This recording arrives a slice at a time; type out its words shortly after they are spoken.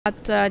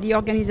At the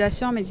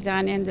Organisation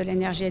méditerranéenne de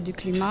l'Énergie et du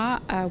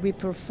Climat, we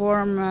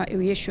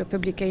issue a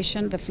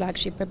publication, the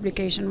flagship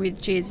publication,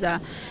 which is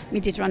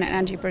Mediterranean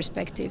Energy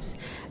Perspectives.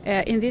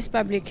 In this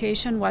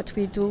publication, what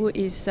we do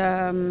is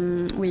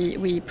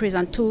we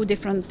present two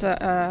different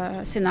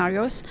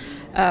scenarios.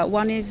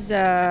 One is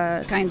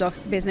kind of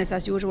business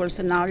as usual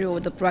scenario,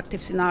 the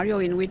proactive scenario,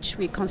 in which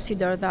we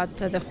consider that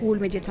the whole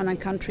Mediterranean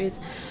countries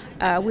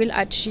will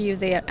achieve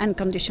their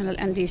unconditional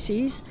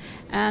NDCs.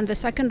 And the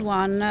second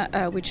one,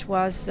 which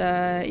was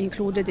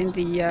included in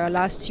the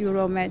last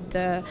UFM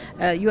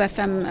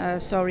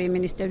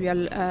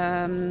ministerial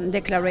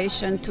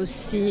declaration to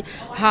see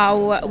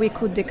how we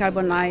could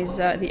decarbonize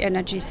the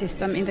energy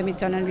system in the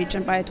Mediterranean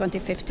region by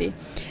 2050.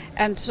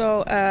 And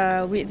so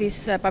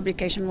this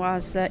publication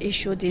was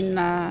issued in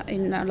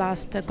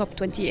last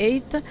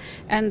COP28,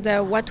 and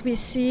what we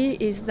see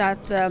is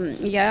that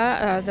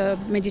the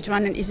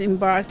Mediterranean is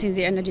embarked in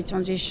the energy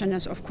transition.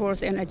 As of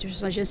course, energy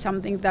transition is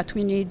something that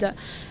we need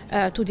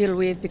to deal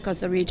with because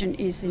the region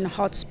is in a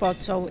hot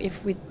spot. So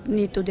if we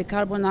need to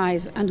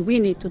decarbonize, and we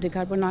need to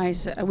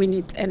decarbonize, we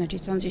need energy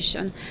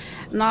transition.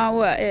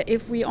 Now,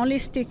 if we only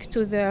stick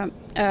to the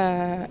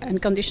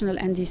unconditional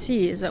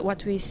NDCs,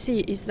 what we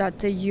see is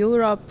that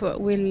Europe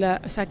will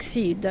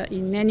succeed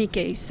in any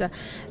case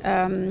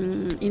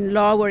in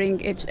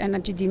lowering its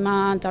energy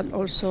demand and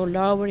also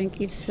lowering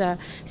its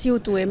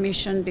CO2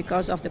 emission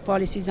because of the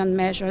policies and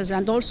measures,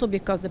 and also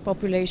because the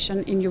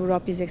population in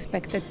Europe is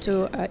expected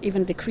to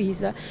even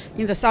decrease.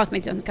 In the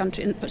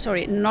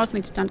North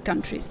Mediterranean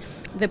countries,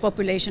 the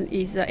population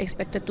is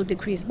expected to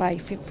decrease by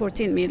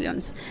 14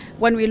 million.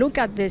 When we look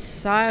at the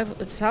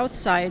south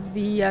side,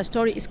 the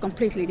story is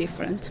completely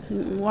different.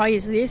 Why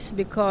is this?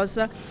 Because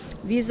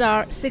these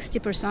are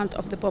 60%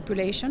 of the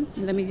population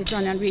in the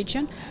Mediterranean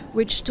region,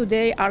 which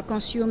today are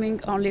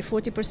consuming only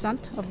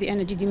 40% of the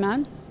energy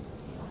demand.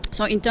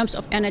 So in terms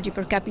of energy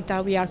per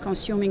capita, we are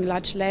consuming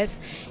much less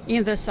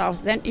in the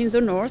south than in the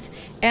north.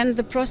 And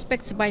the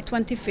prospects by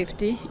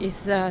 2050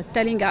 is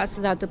telling us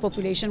that the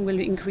population will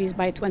increase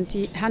by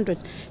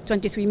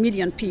 23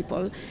 million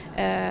people.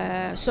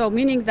 So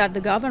meaning that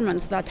the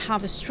governments that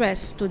have a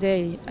stress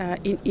today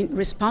in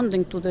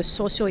responding to the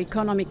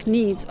socio-economic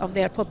needs of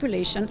their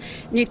population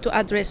need to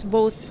address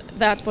both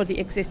that for the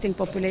existing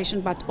population,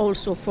 but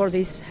also for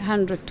these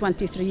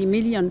 123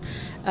 million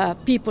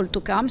people to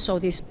come. So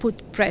this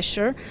put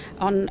pressure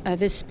on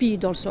the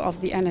speed also of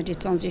the energy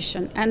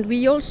transition. And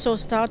we also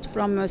start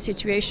from a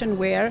situation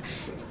where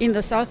in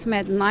the South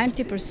Med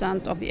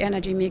 90% of the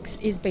energy mix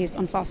is based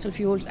on fossil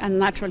fuels, and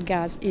natural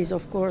gas is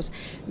of course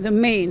the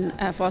main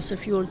fossil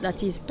fuel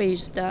that is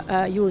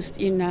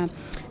used in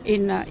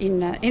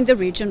the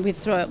region,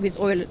 with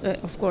oil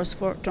of course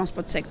for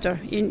transport sector.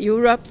 In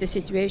Europe the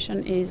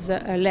situation is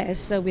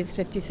less, with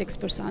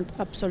 56%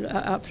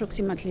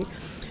 approximately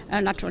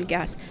natural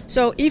gas.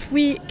 So if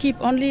we keep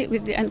only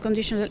with the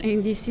unconditional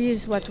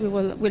NDCs, what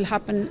will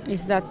happen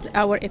is that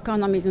our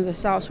economies in the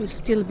south will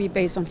still be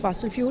based on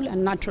fossil fuel,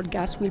 and natural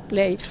gas will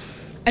play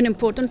an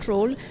important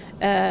role,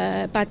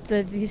 but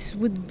this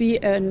would be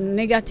a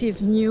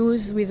negative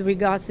news with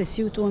regards to the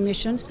CO2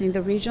 emissions in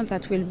the region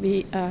that will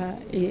be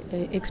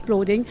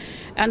exploding,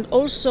 and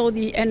also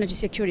the energy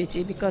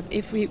security, because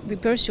if we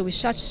pursue with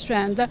such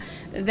trend,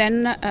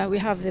 then we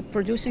have the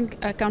producing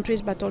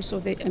countries, but also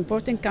the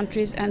importing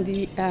countries, and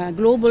the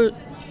global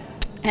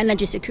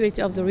energy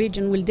security of the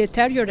region will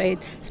deteriorate,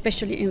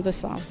 especially in the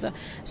south.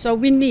 So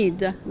we need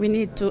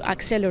to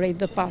accelerate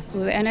the path to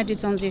the energy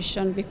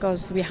transition,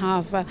 because we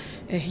have a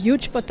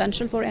huge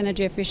potential for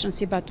energy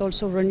efficiency, but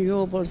also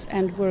renewables,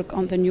 and work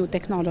on the new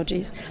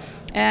technologies.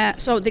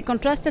 So the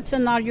contrasted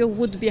scenario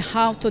would be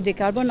how to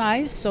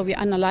decarbonize. So we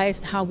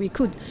analyzed how we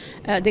could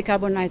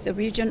decarbonize the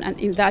region, and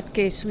in that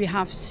case we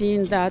have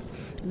seen that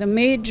the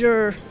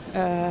major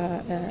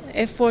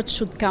effort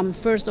should come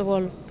first of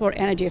all for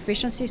energy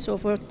efficiency. So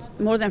for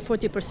more than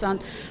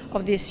 40%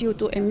 of the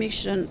CO2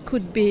 emission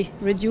could be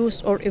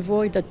reduced or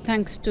avoided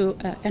thanks to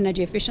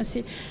energy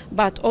efficiency,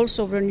 but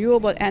also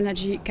renewable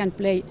energy can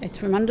play a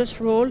tremendous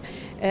role.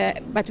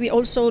 But we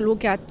also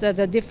look at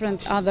the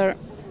different other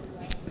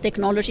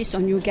technology, so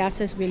new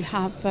gases will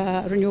have,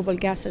 renewable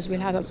gases will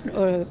have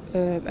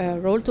a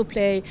role to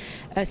play,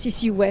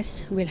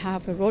 CCUS will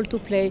have a role to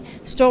play,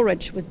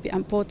 storage would be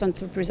important,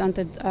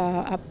 represented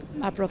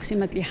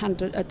approximately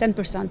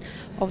 10%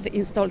 of the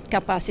installed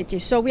capacity.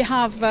 So we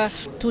have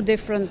two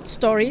different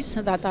stories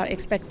that are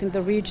expecting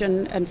the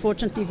region.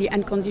 Unfortunately, the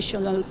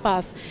unconditional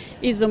path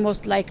is the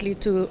most likely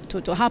to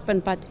happen,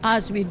 but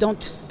as we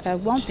don't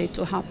want it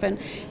to happen,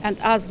 and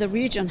as the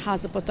region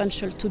has a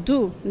potential to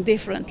do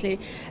differently,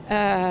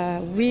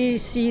 we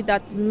see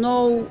that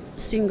no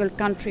single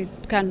country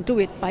can do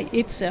it by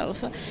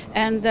itself,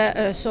 and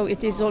so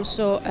it is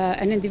also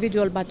an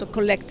individual but a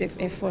collective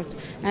effort,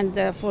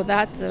 and for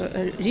that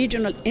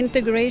regional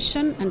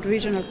integration and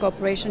regional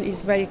cooperation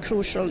is very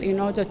crucial in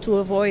order to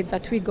avoid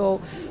that we go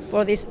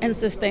for this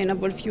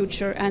unsustainable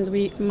future, and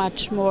we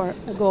much more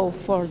go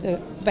for the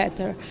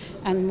better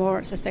and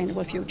more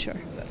sustainable future.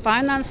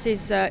 Finance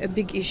is a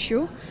big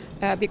issue.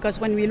 because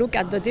when we look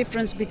at the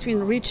difference between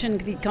reaching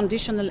the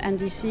conditional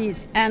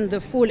NDCs and the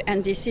full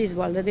NDCs,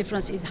 well, the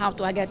difference is how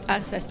to get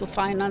access to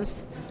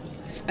finance,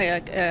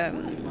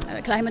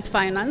 climate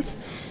finance.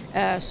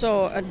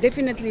 So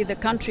definitely the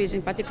countries,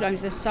 in particular in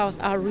the south,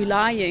 are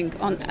relying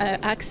on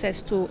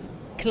access to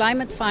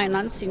climate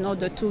finance in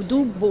order to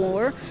do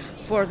more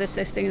for the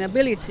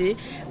sustainability.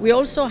 We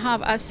also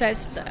have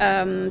assessed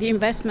the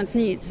investment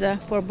needs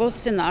for both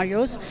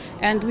scenarios,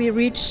 and we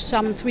reach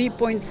some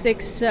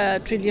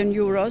 3.6 trillion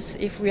euros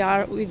if we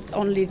are with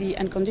only the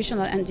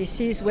unconditional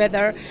NDCs,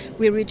 whether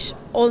we reach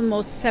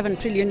almost 7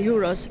 trillion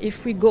euros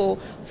if we go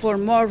for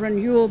more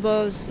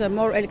renewables,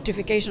 more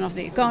electrification of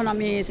the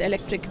economies,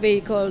 electric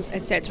vehicles,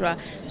 etc.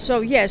 So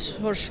yes,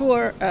 for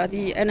sure,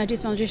 the energy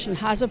transition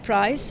has a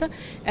price,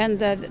 and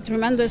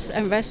tremendous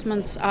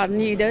investments are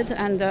needed,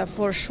 and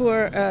for sure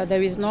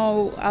there is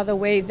no other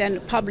way than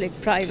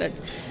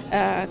public-private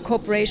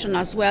cooperation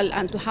as well,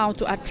 and to how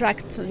to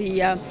attract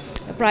the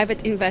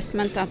private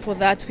investment. And for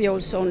that we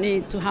also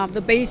need to have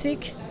the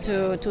basic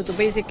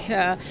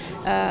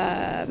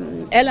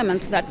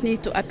elements that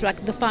need to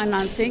attract the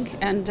financing,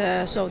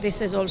 and so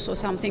this is also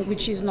something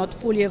which is not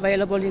fully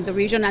available in the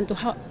region, and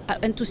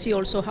to see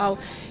also how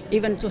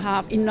even to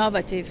have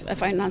innovative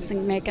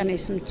financing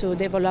mechanism to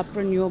develop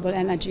renewable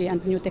energy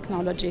and new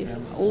technologies.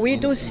 We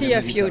do see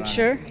a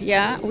future,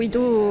 yeah, we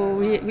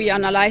do. We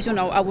analyze,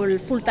 our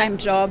full-time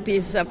job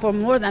is for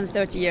more than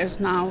 30 years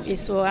now,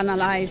 is to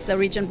analyze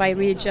region by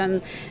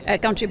region,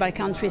 country by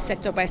country,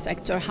 sector by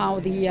sector, how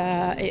the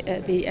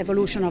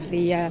evolution of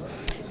the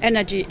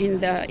energy in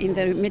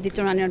the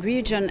Mediterranean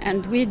region,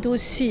 and we do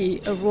see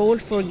a role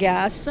for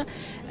gas,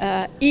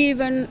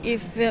 even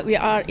if we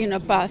are in a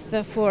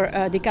path for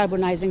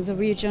decarbonizing the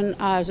region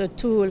as a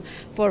tool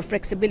for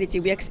flexibility.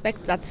 We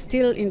expect that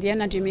still in the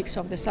energy mix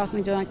of the South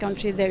Mediterranean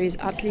country there is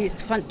at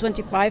least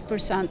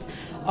 25%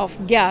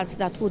 of gas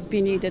that would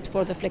be needed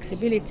for the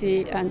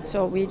flexibility, and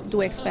so we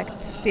do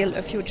expect still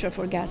a future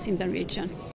for gas in the region.